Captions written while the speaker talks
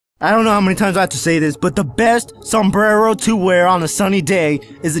I don't know how many times I have to say this, but the best sombrero to wear on a sunny day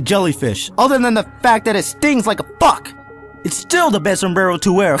is a jellyfish. Other than the fact that it stings like a fuck, it's still the best sombrero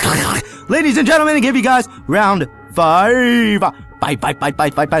to wear. Ladies and gentlemen, I give you guys round 5. Five, I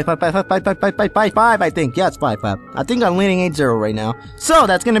think. Yeah, it's 5. I think I'm leading 8-0 right now. So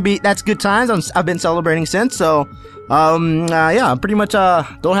that's good times. I've been celebrating since. So, yeah, pretty much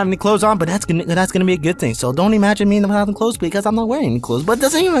don't have any clothes on, but that's gonna be a good thing. So don't imagine me not having clothes because I'm not wearing any clothes. But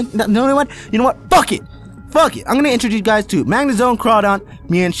doesn't even, you know what? You know what? Fuck it. I'm gonna introduce you guys to Magnezone, Crawdaunt,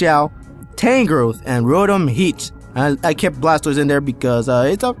 Mienshao, Tangrowth, and Rotom Heat. I kept Blastoise in there because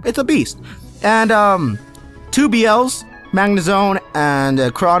it's a beast. And 2 BLs. Magnezone and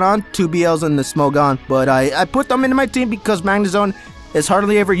Crawdaunt, 2 BLs in the Smogon, but I put them into my team because Magnezone is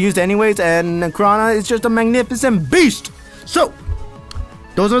hardly ever used anyways, and Crawdaunt is just a magnificent beast. So,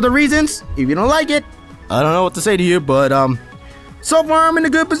 those are the reasons. If you don't like it, I don't know what to say to you, but so far I'm in a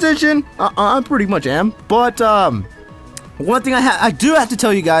good position. I pretty much am. But one thing I do have to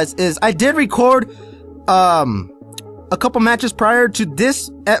tell you guys is I did record a couple matches prior to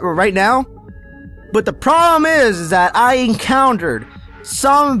this right now. But the problem is that I encountered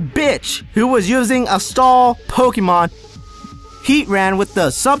some bitch who was using a stall Pokemon, Heatran with the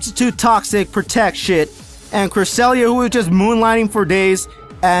substitute toxic protect shit, and Cresselia who was just moonlighting for days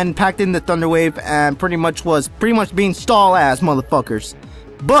and packed in the Thunder Wave and pretty much being stall ass motherfuckers.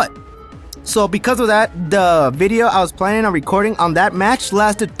 But so because of that, the video I was planning on recording on that match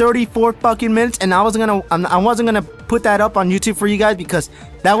lasted 34 fucking minutes, and I wasn't gonna put that up on YouTube for you guys because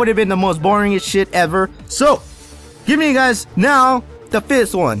that would have been the most boringest shit ever. So, giving you guys now the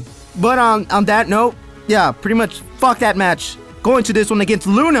 5th one. But on that note, yeah, pretty much fuck that match. Going to this one against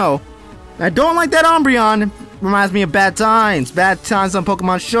Luno. I don't like that Umbreon. Reminds me of bad times on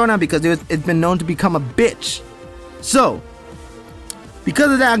Pokemon Showdown because it's been known to become a bitch. So,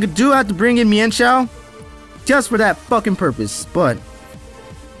 because of that, I do have to bring in Mienshao just for that fucking purpose. But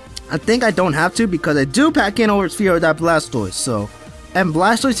I think I don't have to because I do pack in Oversphere with that Blastoise. So, and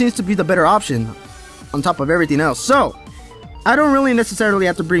Blastoise seems to be the better option on top of everything else. So, I don't really necessarily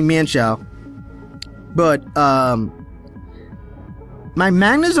have to bring Mienshao. But my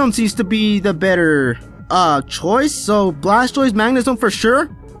Magnezone seems to be the better choice. So, Blastoise, Magnezone for sure.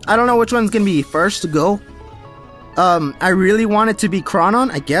 I don't know which one's gonna be first to go. I really want it to be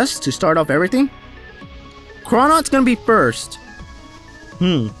Crawdaunt, I guess, to start off everything. Crawdaunt's gonna be first.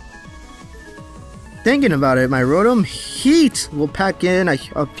 Thinking about it, my Rotom Heat will pack in a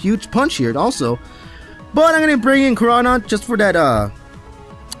huge punch here also. But I'm gonna bring in Crawdaunt just for that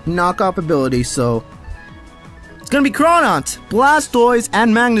knockoff ability, so it's gonna be Crawdaunt, Blastoise,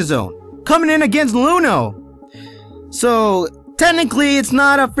 and Magnezone coming in against Luno. So technically, it's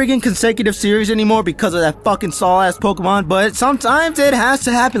not a freaking consecutive series anymore because of that fucking stall-ass Pokemon, but sometimes it has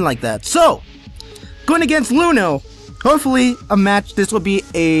to happen like that. So, going against Luno, hopefully a match, this will be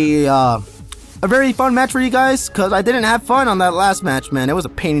a very fun match for you guys, because I didn't have fun on that last match, man. It was a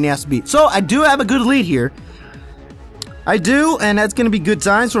pain in the ass to beat. So, I do have a good lead here. I do, and that's going to be good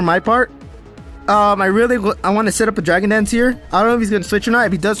times for my part. I want to set up a Dragon Dance here. I don't know if he's going to switch or not.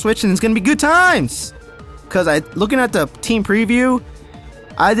 If he does switch, then it's going to be good times. Because looking at the team preview,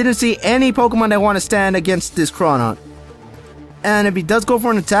 I didn't see any Pokemon that want to stand against this Crawdaunt. And if he does go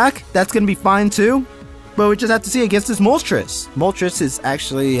for an attack, that's going to be fine too. But we just have to see against this Moltres. Moltres is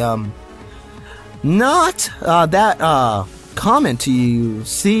actually not that common to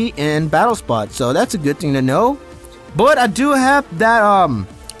see in Battle Spot. So that's a good thing to know. But I do have that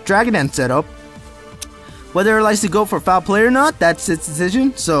Dragon Dance set up. Whether it likes to go for foul play or not, that's its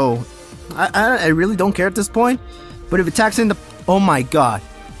decision. So I really don't care at this point. But if it attacks in the... Oh my god.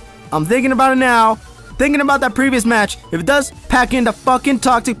 I'm thinking about it now. Thinking about that previous match. If it does pack in the fucking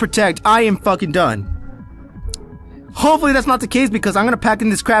Toxic Protect, I am fucking done. Hopefully that's not the case because I'm going to pack in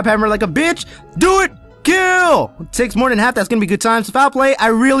this Crab Hammer like a bitch. Do it! Kill! It takes more than half. That's going to be good times. Foul play, I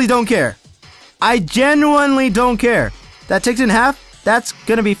really don't care. I genuinely don't care. That takes in half. That's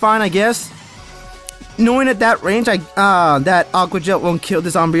going to be fine, I guess. Knowing at that range, that Aqua Jet won't kill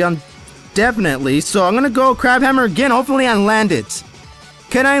this Umbreon. Definitely. So I'm gonna go Crab Hammer again. Hopefully I land it.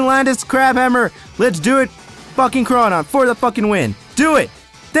 Can I land this Crab Hammer? Let's do it. Fucking Crawdaunt for the fucking win. Do it.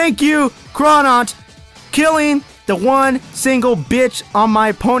 Thank you, Crawdaunt. Killing the one single bitch on my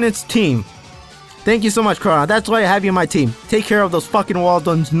opponent's team. Thank you so much, Crawdaunt. That's why I have you on my team. Take care of those fucking walls.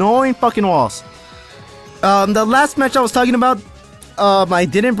 Those annoying fucking walls. The last match I was talking about, I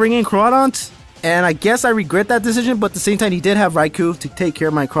didn't bring in Crawdaunt. And I guess I regret that decision, but at the same time, he did have Raikou to take care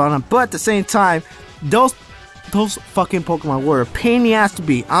of my Crawdaunt. But at the same time, those fucking Pokemon were a pain in the ass to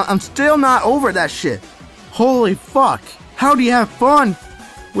beat. I'm still not over that shit. Holy fuck. How do you have fun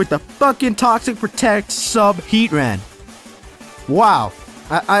with the fucking Toxic Protect sub Heatran. Wow.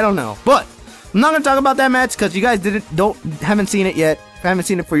 I don't know. But I'm not gonna talk about that match because you guys haven't seen it yet. Haven't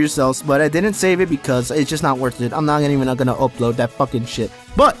seen it for yourselves, but I didn't save it because it's just not worth it. I'm not even gonna upload that fucking shit.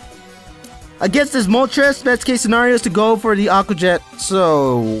 But against this Moltres, best case scenario is to go for the Aqua Jet.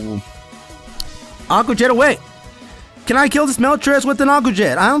 So Aqua Jet away. Can I kill this Moltres with an Aqua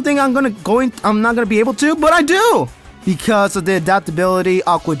Jet? I don't think I'm not gonna be able to, but I do because of the adaptability,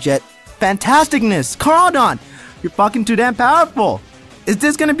 Aqua Jet, fantasticness. Crawdon, you're fucking too damn powerful. Is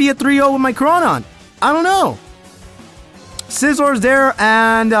this gonna be a 3-0 with my Crawdon? I don't know. Scissor's there,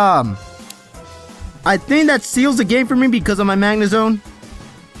 and I think that seals the game for me because of my Magnezone.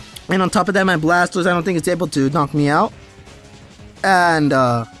 And on top of that, my Blastoise, I don't think it's able to knock me out. And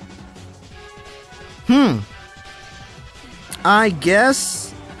I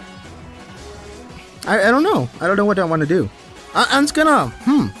guess I don't know. I don't know what I want to do. I'm just gonna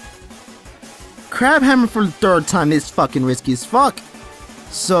Crab Hammer for the 3rd time is fucking risky as fuck.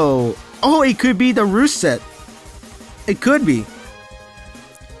 So, oh, it could be the Roost set. It could be.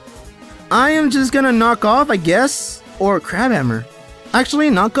 I am just gonna knock off, I guess, or Crab Hammer. Actually,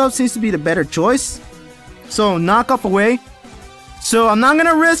 knock off seems to be the better choice. So, knock off away. So, I'm not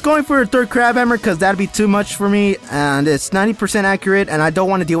gonna risk going for a 3rd Crab Hammer because that'd be too much for me, and it's 90% accurate, and I don't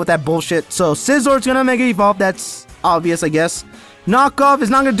want to deal with that bullshit. So, Scissor's gonna Mega Evolve. That's obvious, I guess. Knock off is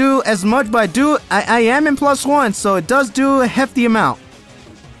not gonna do as much, but I am in +1, so it does do a hefty amount.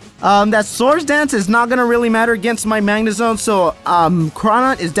 That Swords Dance is not gonna really matter against my Magnezone, so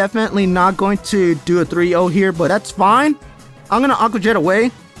Crawdon is definitely not going to do a 3-0 here, but that's fine. I'm gonna Aqua Jet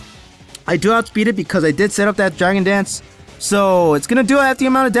away. I do outspeed it because I did set up that Dragon Dance, so it's gonna do a hefty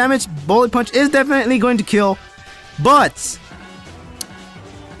amount of damage. Bullet Punch is definitely going to kill, but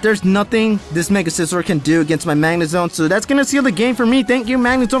there's nothing this Mega Scizor can do against my Magnezone, so that's gonna seal the game for me. Thank you,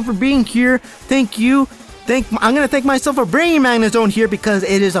 Magnezone, for being here. Thank you. I'm gonna thank myself for bringing Magnezone here because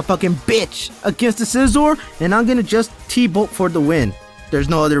it is a fucking bitch against the Scizor, and I'm gonna just T-Bolt for the win. There's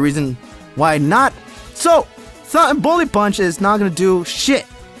no other reason why not. So, Bullet Punch is not gonna do shit.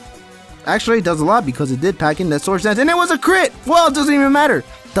 Actually, it does a lot because it did pack in that Swords Dance, and it was a crit! Well, it doesn't even matter.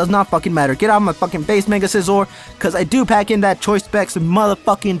 Does not fucking matter. Get out of my fucking face, Mega Scizor, because I do pack in that Choice Specs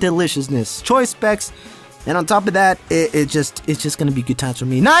motherfucking deliciousness. Choice Specs. And on top of that, it's just gonna be good times for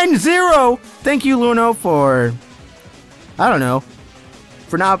me. 9-0! Thank you, Luno, for, I don't know,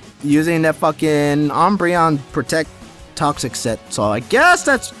 for not using that fucking Umbreon Protect Toxic set. So I guess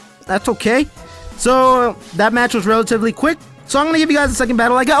that's okay. So that match was relatively quick. So I'm gonna give you guys a second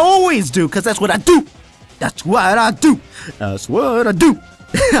battle like I always do, because that's what I do. That's what I do. That's what I do.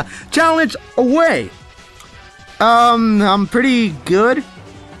 Challenge away. I'm pretty good.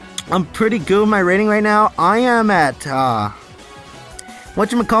 I'm pretty good with my rating right now. I am at,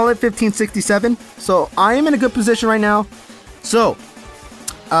 whatchamacallit, 1567. So, I am in a good position right now. So,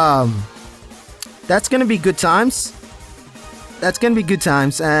 that's gonna be good times. That's gonna be good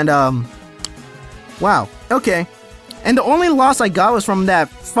times. And, wow. Okay. And the only loss I got was from that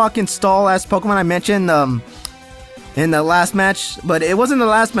fucking stall-ass Pokemon I mentioned, in the last match, but it wasn't the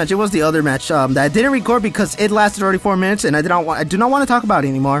last match, it was the other match, that I didn't record because it lasted already 4 minutes, and I do not want to talk about it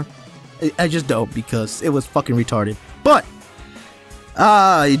anymore. I just don't, because it was fucking retarded. But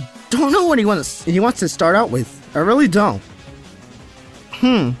I don't know what he wants to start out with. I really don't.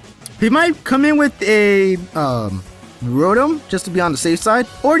 He might come in with a Rotom just to be on the safe side,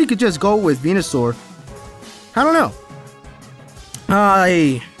 or he could just go with Venusaur. I don't know.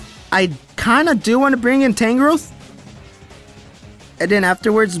 I kind of do want to bring in Tangrowth, and then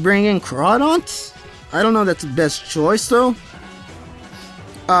afterwards bring in Crawdon. I don't know if that's the best choice though.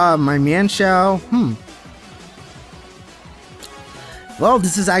 My Mienshao. Well,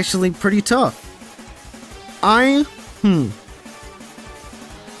 this is actually pretty tough.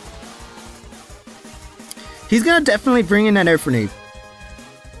 He's gonna definitely bring in that Airfrenade.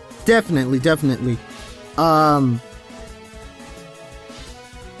 Definitely.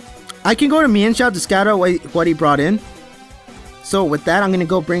 I can go to Mienshao to scout out what he brought in. So with that, I'm gonna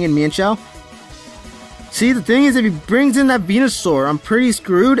go bring in Mienshao. See, the thing is, if he brings in that Venusaur, I'm pretty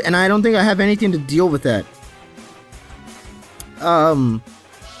screwed, and I don't think I have anything to deal with that.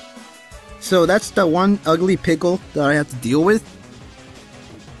 So that's the one ugly pickle that I have to deal with.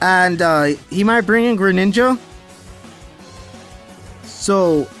 And he might bring in Greninja.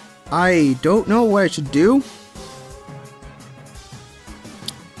 So I don't know what I should do.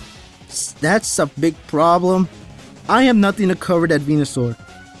 That's a big problem. I have nothing to cover that Venusaur.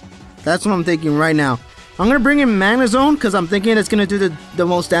 That's what I'm thinking right now. I'm gonna bring in Magnezone because I'm thinking it's gonna do the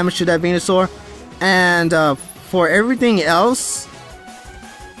most damage to that Venusaur. And for everything else,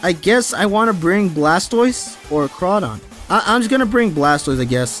 I guess I want to bring Blastoise or Crawdon. I'm just gonna bring Blastoise, I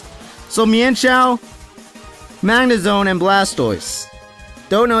guess. So Mienshao, Magnezone, and Blastoise.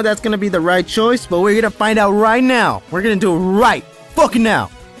 Don't know if that's gonna be the right choice, but we're gonna find out right now. We're gonna do it right fucking now.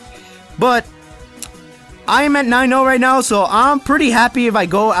 But I am at 9-0 right now, so I'm pretty happy if I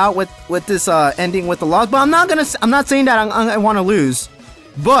go out with this ending with the loss. But I'm not saying that I want to lose.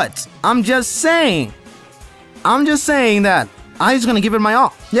 But I'm just saying that I'm just gonna give it my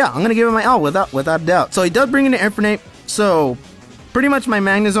all. Yeah, I'm gonna give it my all without a doubt. So he does bring in the Infernape, so pretty much my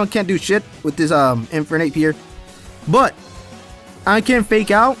Magnezone can't do shit with this Infernape here. But I can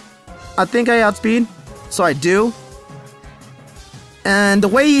fake out. I think I outspeed, so I do. And the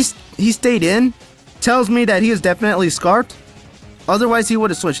way he stayed in tells me that he is definitely scarfed. Otherwise he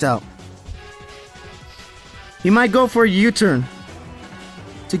would have switched out. He might go for a U-turn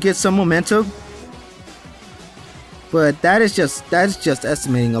to get some momentum. But that's just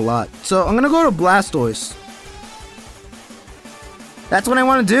estimating a lot. So I'm gonna go to Blastoise. That's what I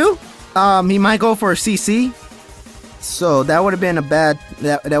want to do. He might go for a CC. So that would have been a bad.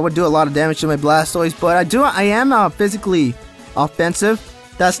 That would do a lot of damage to my Blastoise. But I am physically offensive.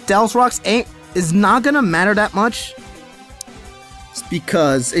 That Stealth Rocks is not gonna matter that much. It's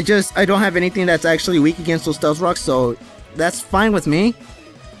because I don't have anything that's actually weak against those Stealth Rocks. So that's fine with me.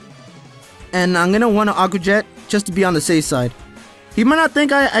 And I'm gonna want to Aqua Jet just to be on the safe side. He might not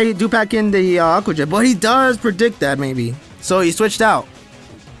think I do pack in the Aqua Jet, but he does predict that maybe. So he switched out.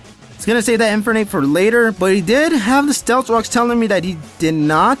 He's gonna save that Infernape for later, but he did have the Stealth Rocks telling me that he did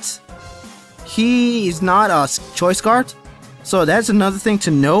not. He is not a Choice Guard, so that's another thing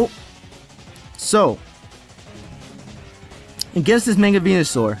to note. So against this Mega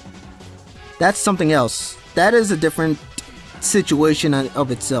Venusaur, that's something else. That is a different situation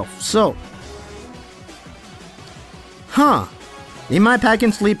of itself. So. He might pack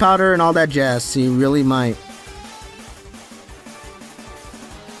in Sleep Powder and all that jazz. He really might.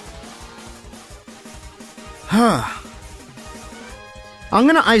 I'm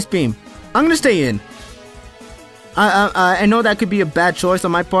gonna Ice Beam. I'm gonna stay in. I know that could be a bad choice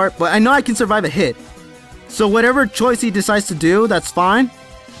on my part, but I know I can survive a hit. So whatever choice he decides to do, that's fine.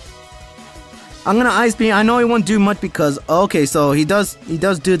 I'm gonna Ice Beam. I know he won't do much because okay, so he does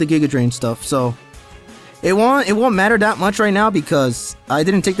do the Giga Drain stuff. So. It won't matter that much right now because I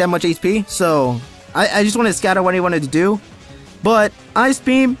didn't take that much HP, so I just wanted to scatter what he wanted to do. But Ice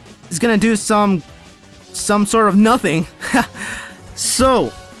Beam is gonna do some sort of nothing.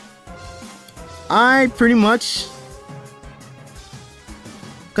 So I pretty much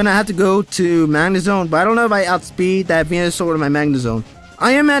gonna have to go to Magnezone, but I don't know if I outspeed that Venusaur with my Magnezone.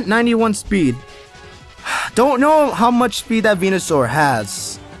 I am at 91 speed. Don't know how much speed that Venusaur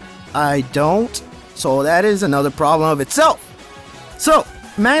has. I don't. So that is another problem of itself. So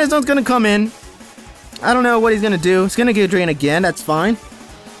Magnezone's gonna come in. I don't know what he's gonna do. He's gonna get drained again. That's fine.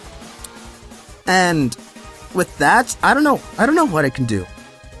 And with that, I don't know what I can do.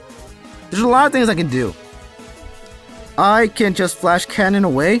 There's a lot of things I can do. I can just Flash Cannon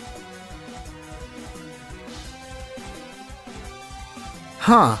away.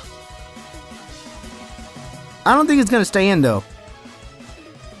 I don't think it's gonna stay in though.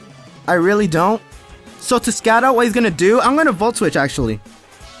 I really don't. So to scout out what he's gonna do, I'm gonna Volt Switch actually.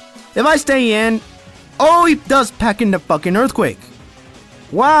 If I stay in, oh, he does pack in the fucking Earthquake.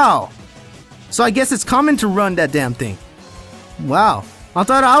 Wow. So I guess it's common to run that damn thing. Wow. I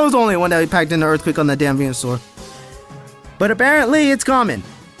thought I was the only one that packed in the Earthquake on that damn Venusaur. But apparently it's common.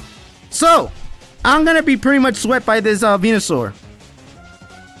 So I'm gonna be pretty much swept by this Venusaur.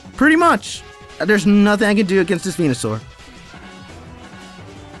 Pretty much. There's nothing I can do against this Venusaur.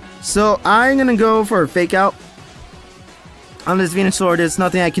 So I'm gonna go for a fake out on this Venusaur. There's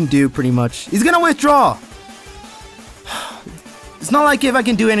nothing I can do pretty much. He's gonna withdraw. It's not like if I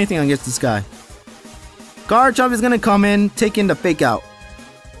can do anything against this guy. Garchomp is gonna come in, taking the fake out.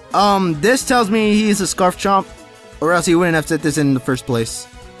 This tells me he's a Scarf Chomp, or else he wouldn't have set this in the first place.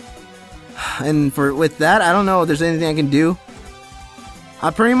 And with that, I don't know if there's anything I can do.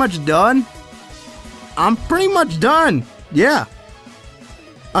 I'm pretty much done. I'm pretty much done. Yeah.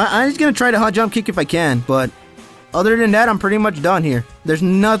 I'm just gonna try to hot jump kick if I can, but other than that, I'm pretty much done here. There's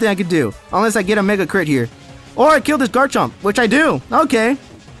nothing I can do unless I get a mega crit here, or I kill this Garchomp, which I do. Okay,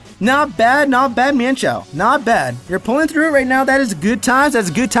 not bad, Mienshao. Not bad. You're pulling through it right now. That is good times. That's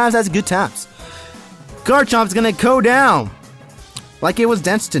good times. That's good times. Garchomp's gonna go down like it was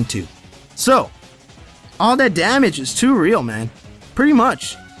destined to. So all that damage is too real, man. Pretty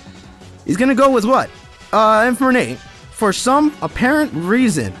much. He's gonna go with what? Infernape. For some apparent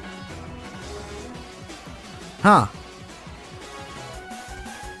reason.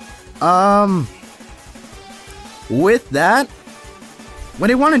 With that,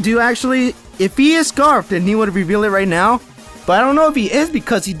 what I want to do actually, if he is scarfed, then he would reveal it right now. But I don't know if he is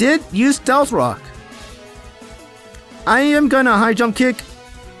because he did use Stealth Rock. I am gonna high jump kick.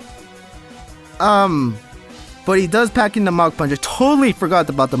 But he does pack in the Mach Punch. I totally forgot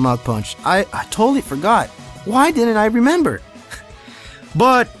about the Mach Punch. I totally forgot. Why didn't I remember?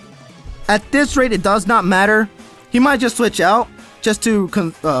 But at this rate, it does not matter. He might just switch out just to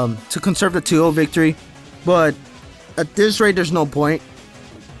conserve the 2-0 victory. But at this rate, there's no point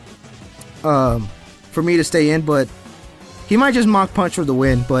for me to stay in. But he might just Mach Punch for the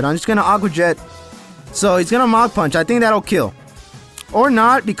win. But I'm just gonna Aqua Jet. So he's gonna Mach Punch. I think that'll kill. Or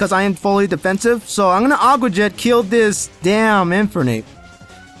not, because I am fully defensive. So I'm gonna Aqua Jet, kill this damn Infernape.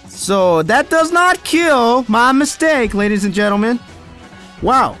 So that does not kill. My mistake, ladies and gentlemen.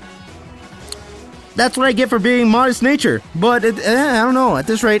 Wow. That's what I get for being modest nature. But I don't know. At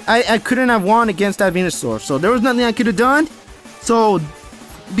this rate, I couldn't have won against that Venusaur. So there was nothing I could have done. So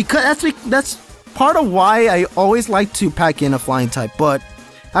because that's part of why I always like to pack in a flying type. But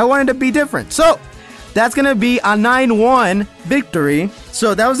I wanted to be different. So that's gonna be a 9-1 victory.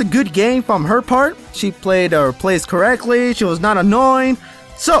 So that was a good game from her part. She played her plays correctly. She was not annoying.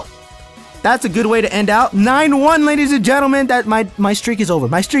 So that's a good way to end out. 9-1, ladies and gentlemen. That my streak is over.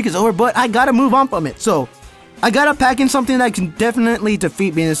 My streak is over, but I gotta move on from it. So I gotta pack in something that can definitely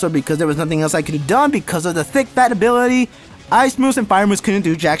defeat Venusaur because there was nothing else I could have done because of the thick fat ability. Ice Moose and Fire Moose couldn't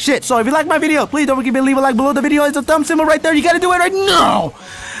do jack shit. So if you like my video, please don't forget to leave a like below the video. It's a thumb symbol right there. You gotta do it right now.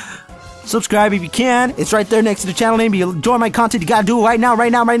 Subscribe if you can. It's right there next to the channel name. You enjoy my content, you gotta do it right now,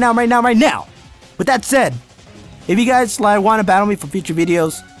 right now, right now, right now, right now. With that said, if you guys want to battle me for future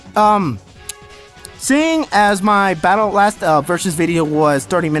videos, seeing as my last versus video was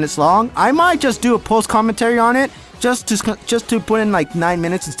 30 minutes long, I might just do a post commentary on it, just to put in like 9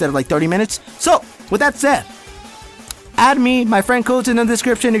 minutes instead of like 30 minutes. So with that said, add me. My friend code's in the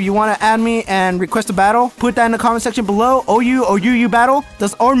description if you want to add me and request a battle. Put that in the comment section below. OU or UU battle,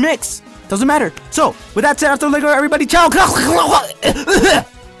 or mix. Doesn't matter. So, with that said, after everybody, ciao!